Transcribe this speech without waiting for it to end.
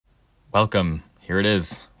Welcome. Here it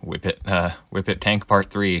is, Whippet Tank Part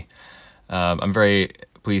 3. I'm very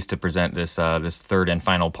pleased to present this this third and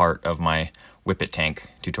final part of my Whippet Tank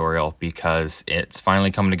tutorial because it's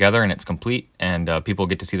finally coming together and it's complete, and people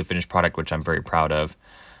get to see the finished product, which I'm very proud of.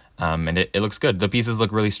 And it looks good. The pieces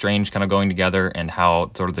look really strange kind of going together and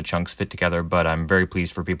how sort of the chunks fit together, but I'm very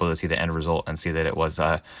pleased for people to see the end result and see that it was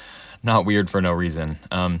not weird for no reason.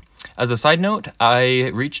 As a side note,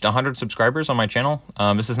 I reached 100 subscribers on my channel.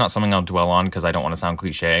 This is not something I'll dwell on because I don't want to sound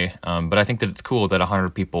cliche, but I think that it's cool that 100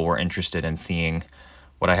 people were interested in seeing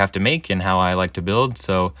what I have to make and how I like to build.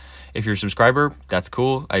 So if you're a subscriber, that's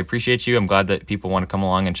cool. I appreciate you. I'm glad that people want to come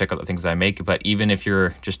along and check out the things I make. But even if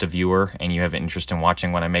you're just a viewer and you have an interest in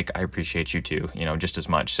watching what I make, I appreciate you too, just as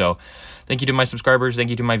much. So thank you to my subscribers.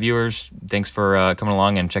 Thank you to my viewers. Thanks for coming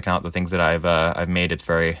along and checking out the things that I've made. It's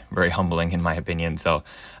very, very humbling in my opinion. So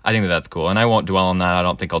I think that that's cool. And I won't dwell on that. I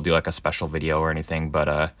don't think I'll do like a special video or anything, but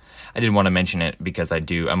I did want to mention it because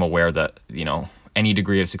I'm aware that, any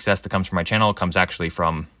degree of success that comes from my channel comes actually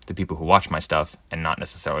from the people who watch my stuff and not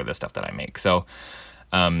necessarily the stuff that I make. So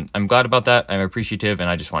I'm glad about that. I'm appreciative, and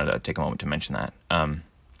I just wanted to take a moment to mention that.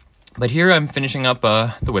 But here I'm finishing up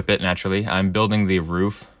the Whippet, naturally. I'm building the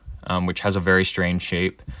roof, which has a very strange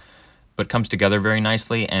shape, but comes together very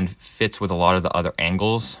nicely and fits with a lot of the other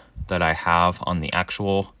angles that I have on the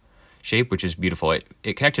actual shape, which is beautiful.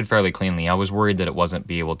 It connected fairly cleanly. I was worried that it wasn't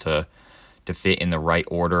be able to fit in the right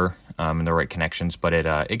order, in the right connections, but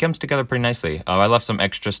it comes together pretty nicely. I left some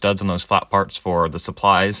extra studs on those flat parts for the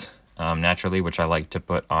supplies, naturally, which I like to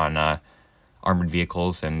put on armored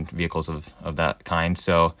vehicles and vehicles of that kind.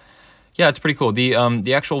 So yeah, it's pretty cool.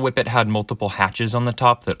 The actual Whippet had multiple hatches on the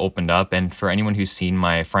top that opened up, and for anyone who's seen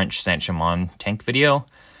my French Saint-Chamond tank video,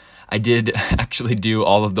 I did actually do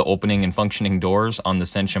all of the opening and functioning doors on the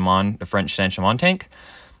French Saint-Chamond tank.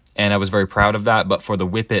 And I was very proud of that, but for the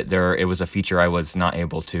Whippet, it was a feature I was not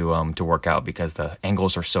able to work out because the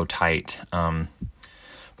angles are so tight. But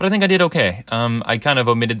I think I did okay. I kind of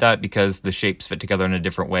omitted that because the shapes fit together in a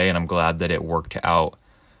different way, and I'm glad that it worked out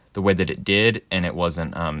the way that it did, and it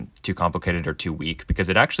wasn't too complicated or too weak, because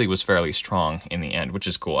it actually was fairly strong in the end, which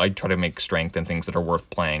is cool. I try to make strength and things that are worth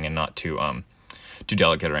playing and not too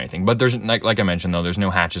delicate or anything. But there's, like I mentioned, though, there's no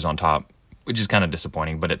hatches on top, which is kind of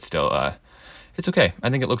disappointing, but it's still it's okay. I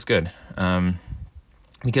think it looks good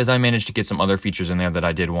because I managed to get some other features in there that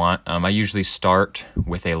I did want. I usually start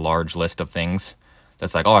with a large list of things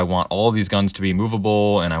that's like, oh, I want all these guns to be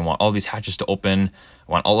movable, and I want all these hatches to open,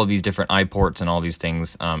 I want all of these different eye ports and all these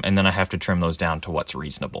things, and then I have to trim those down to what's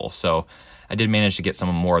reasonable. So I did manage to get some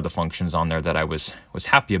more of the functions on there that I was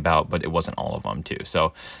happy about, but it wasn't all of them too.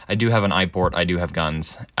 So I do have an eye port, I do have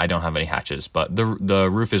guns, I don't have any hatches, but the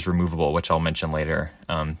roof is removable, which I'll mention later.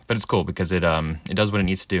 But it's cool because it does what it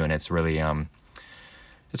needs to do, and it's really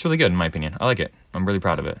good in my opinion. I like it. I'm really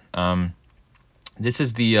proud of it. This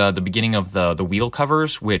is the beginning of the wheel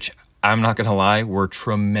covers, which I'm not gonna lie, were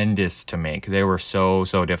tremendous to make. They were so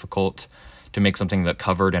difficult to make something that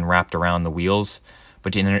covered and wrapped around the wheels,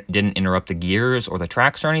 but didn't interrupt the gears or the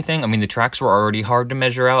tracks or anything. I mean, the tracks were already hard to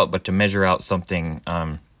measure out, but to measure out something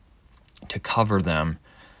to cover them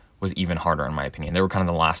was even harder in my opinion. They were kind of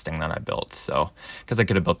the last thing that I built, so because I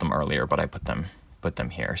could have built them earlier, but I put them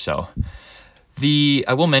here. So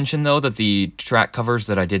I will mention though that the track covers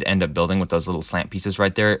that I did end up building with those little slant pieces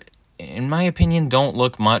right there, in my opinion, don't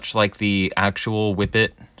look much like the actual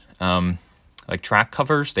Whippet like track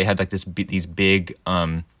covers. They had like these big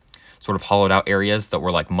sort of hollowed out areas that were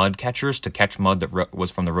like mud catchers to catch mud that was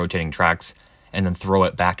from the rotating tracks and then throw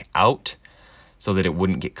it back out so that it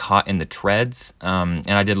wouldn't get caught in the treads. And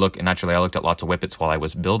I did look, and naturally I looked at lots of Whippets while I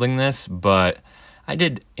was building this, but I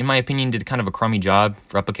did, in my opinion, did kind of a crummy job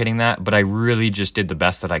replicating that, but I really just did the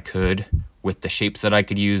best that I could with the shapes that I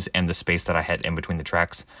could use and the space that I had in between the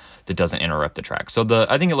tracks that doesn't interrupt the track. So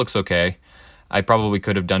I think it looks okay. I probably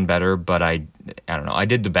could have done better, but I don't know. I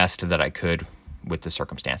did the best that I could with the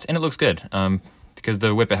circumstance, and it looks good because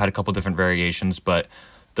the Whippet had a couple different variations, but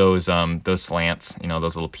those slants,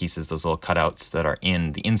 those little pieces, those little cutouts that are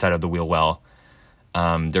in the inside of the wheel well,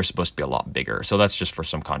 they're supposed to be a lot bigger. So that's just for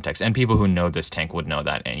some context, and people who know this tank would know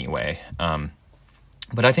that anyway.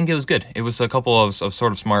 But I think it was good. It was a couple of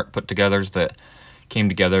sort of smart put-togethers that came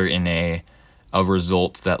together in a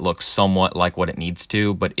result that looks somewhat like what it needs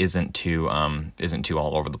to, but isn't too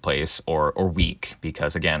all over the place or weak.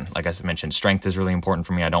 Because again, like I mentioned, strength is really important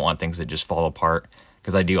for me. I don't want things that just fall apart,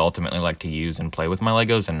 because I do ultimately like to use and play with my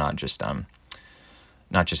Legos and not just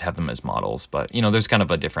have them as models. But there's kind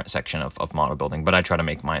of a different section of model building, but I try to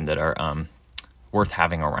make mine that are worth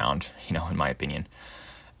having around, in my opinion.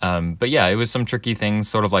 But yeah, it was some tricky things,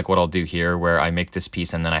 sort of like what I'll do here, where I make this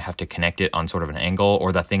piece and then I have to connect it on sort of an angle,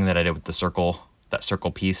 or the thing that I did with the circle, that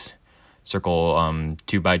circle piece, circle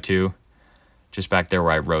 2x2, just back there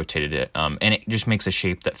where I rotated it. And it just makes a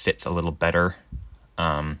shape that fits a little better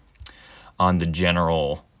on the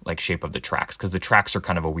general like shape of the tracks, because the tracks are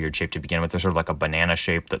kind of a weird shape to begin with. They're sort of like a banana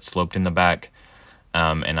shape that's sloped in the back.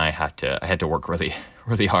 And I had to work really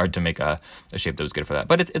hard to make a shape that was good for that.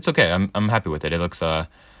 But it's okay. I'm happy with it. It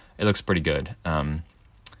looks pretty good.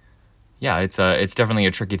 Yeah, it's definitely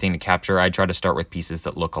a tricky thing to capture. I try to start with pieces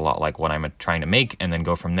that look a lot like what I'm trying to make, and then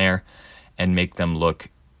go from there and make them look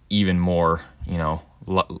even more, you know,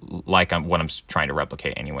 like what I'm trying to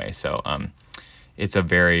replicate anyway. So it's a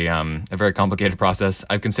very complicated process.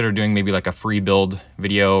 I've considered doing maybe like a free build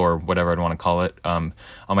video or whatever I'd want to call it on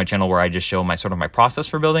my channel, where I just show my process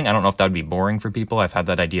for building. I don't know if that would be boring for people. I've had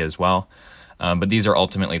that idea as well. But these are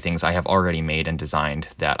ultimately things I have already made and designed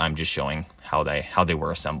that I'm just showing how they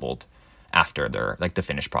were assembled after they're like the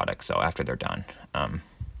finished product. So after they're done.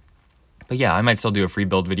 But yeah, I might still do a free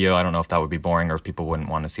build video. I don't know if that would be boring or if people wouldn't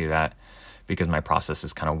want to see that, because my process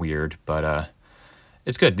is kind of weird, but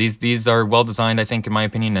it's good. These are well designed, I think, in my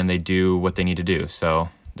opinion, and they do what they need to do. So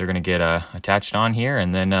they're gonna get attached on here,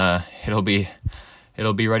 and then it'll be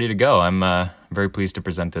ready to go. I'm very pleased to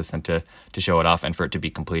present this and to show it off, and for it to be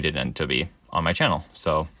completed and to be on my channel.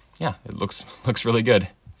 So yeah, it looks really good.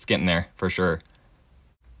 It's getting there for sure.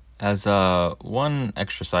 As one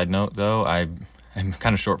extra side note, though, I'm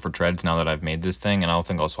kind of short for treads now that I've made this thing, and I don't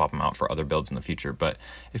think I'll swap them out for other builds in the future. But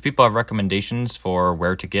if people have recommendations for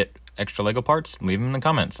where to get extra Lego parts, leave them in the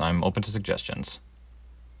comments. I'm open to suggestions.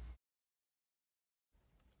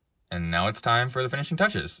 And now it's time for the finishing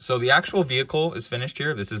touches. So the actual vehicle is finished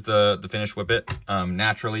here. This is the finished Whippet.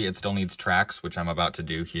 Naturally, it still needs tracks, which I'm about to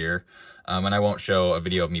do here. And I won't show a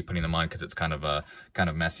video of me putting them on because it's kind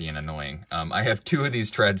of messy and annoying. I have two of these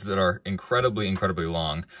treads that are incredibly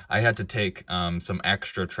long. I had to take some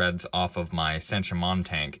extra treads off of my Saint-Chamond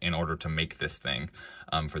tank in order to make this thing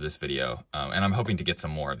for this video. And I'm hoping to get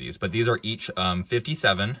some more of these. But these are each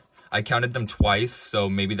 57. I counted them twice, so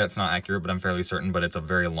maybe that's not accurate, but I'm fairly certain, but it's a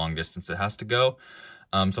very long distance it has to go.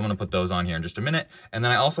 So I'm going to put those on here in just a minute. And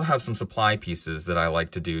then I also have some supply pieces that I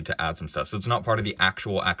like to do to add some stuff. So it's not part of the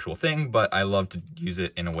actual thing, but I love to use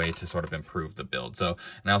it in a way to sort of improve the build. So,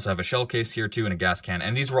 and I also have a shell case here too, and a gas can.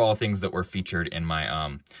 And these were all things that were featured in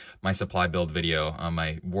my my supply build video,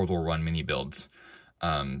 my World War I mini builds.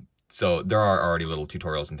 So there are already little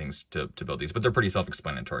tutorials and things to build these, but they're pretty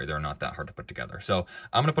self-explanatory. They're not that hard to put together. So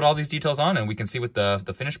I'm going to put all these details on, and we can see what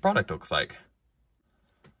the finished product looks like.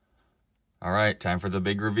 All right, time for the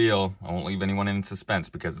big reveal. I won't leave anyone in suspense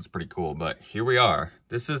because it's pretty cool, but here we are.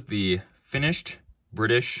 This is the finished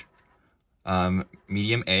British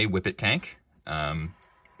medium A Whippet tank. My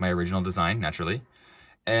original design, naturally.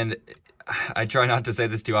 And I try not to say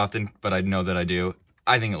this too often, but I know that I do.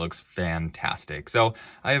 I think it looks fantastic. So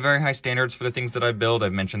I have very high standards for the things that I build.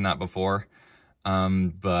 I've mentioned that before,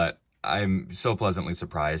 but I'm so pleasantly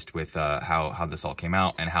surprised with how this all came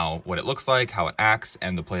out, and what it looks like, how it acts,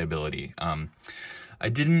 and the playability. I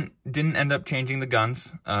didn't end up changing the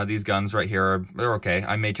guns. These guns right here they're okay.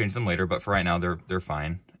 I may change them later, but for right now they're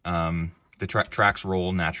fine. The tracks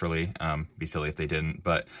roll naturally. Be silly if they didn't,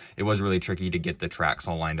 but it was really tricky to get the tracks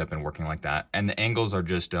all lined up and working like that. And the angles are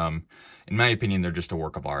just, in my opinion, they're just a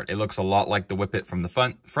work of art. It looks a lot like the Whippet from the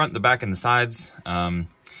front, the back, and the sides.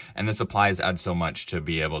 And the supplies add so much to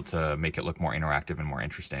be able to make it look more interactive and more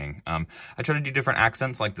interesting. I try to do different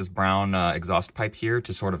accents, like this brown exhaust pipe here,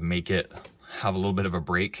 to sort of make it have a little bit of a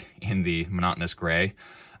break in the monotonous gray.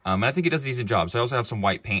 And I think it does a decent job. So I also have some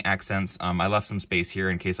white paint accents. I left some space here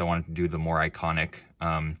in case I wanted to do the more iconic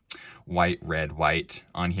white, red, white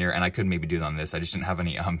on here. And I could maybe do it on this. I just didn't have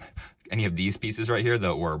any of these pieces right here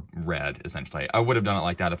that were red, essentially. I would have done it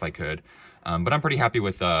like that if I could. But I'm pretty happy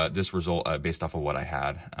with this result based off of what I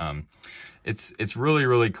had. It's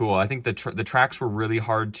really cool. I think the tracks were really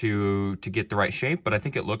hard to get the right shape, but I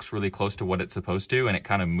think it looks really close to what it's supposed to, and it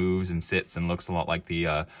kind of moves and sits and looks a lot like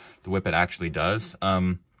the Whippet actually does.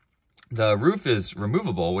 The roof is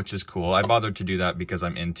removable, which is cool. I bothered to do that because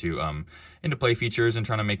I'm into play features and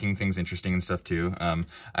trying to making things interesting and stuff too.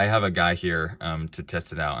 I have a guy here to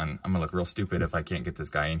test it out, and I'm gonna look real stupid if I can't get this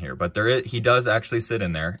guy in here. But he does actually sit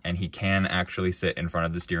in there, and he can actually sit in front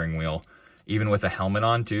of the steering wheel, even with a helmet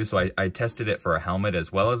on too. So I tested it for a helmet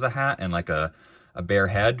as well as a hat and like a bare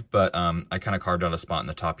head, but I kind of carved out a spot in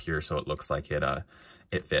the top here so it looks like it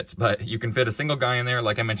it fits. But you can fit a single guy in there.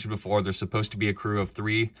 Like I mentioned before, there's supposed to be a crew of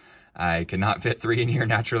 3. I cannot fit 3 in here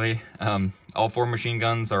naturally. All 4 machine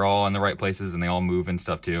guns are all in the right places and they all move and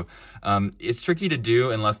stuff too. It's tricky to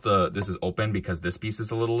do unless this is open because this piece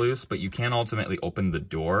is a little loose, but you can ultimately open the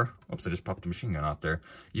door. Oops, I just popped the machine gun off there.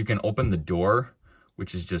 You can open the door,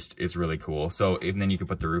 which is it's really cool. So, and then you can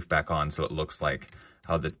put the roof back on so it looks like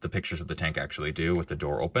how the pictures of the tank actually do with the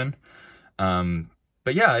door open.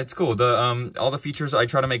 But yeah, it's cool. All the features I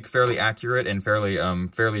try to make fairly accurate and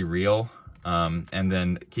fairly real. And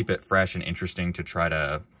then keep it fresh and interesting to try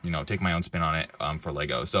to, take my own spin on it for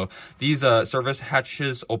Lego. So these service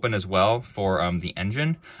hatches open as well for the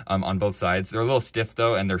engine on both sides. They're a little stiff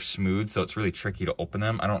though, and they're smooth, so it's really tricky to open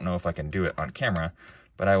them. I don't know if I can do it on camera,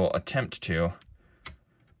 but I will attempt to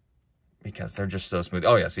because they're just so smooth.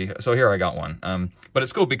 Oh yeah, see, so here I got one. But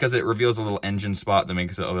it's cool because it reveals a little engine spot that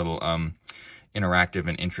makes it a little interactive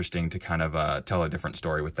and interesting to kind of tell a different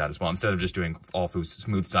story with that as well, instead of just doing all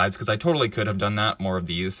smooth sides, because I totally could have done that, more of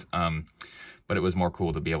these, but it was more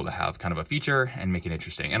cool to be able to have kind of a feature and make it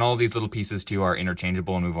interesting. And all these little pieces too are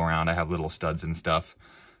interchangeable and move around. I have little studs and stuff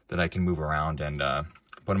that I can move around and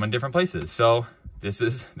put them in different places. So this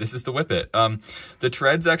is the Whippet. The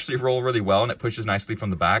treads actually roll really well and it pushes nicely from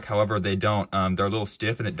the back. However, they don't, they're a little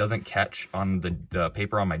stiff and it doesn't catch on the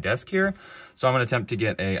paper on my desk here. So I'm gonna attempt to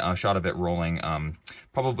get a shot of it rolling,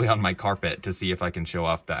 probably on my carpet to see if I can show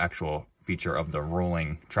off the actual feature of the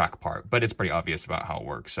rolling track part, but it's pretty obvious about how it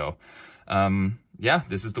works. So yeah,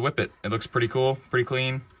 this is the Whippet. It looks pretty cool, pretty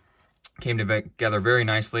clean. Came together very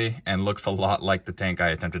nicely and looks a lot like the tank I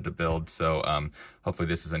attempted to build. So hopefully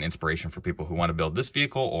this is an inspiration for people who want to build this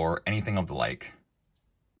vehicle or anything of the like.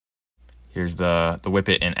 Here's the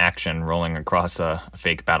Whippet in action rolling across a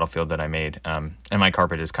fake battlefield that I made. And my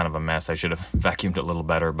carpet is kind of a mess. I should have vacuumed it a little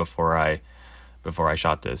better before I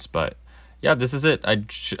shot this. But yeah, this is it. I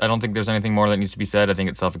don't think there's anything more that needs to be said. I think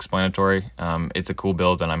it's self-explanatory. It's a cool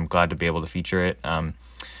build and I'm glad to be able to feature it.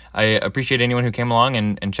 I appreciate anyone who came along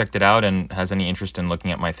and checked it out and has any interest in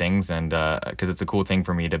looking at my things, and because it's a cool thing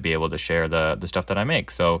for me to be able to share the stuff that I make.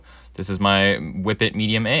 So this is my Whippet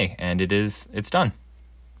Medium A, and it's done.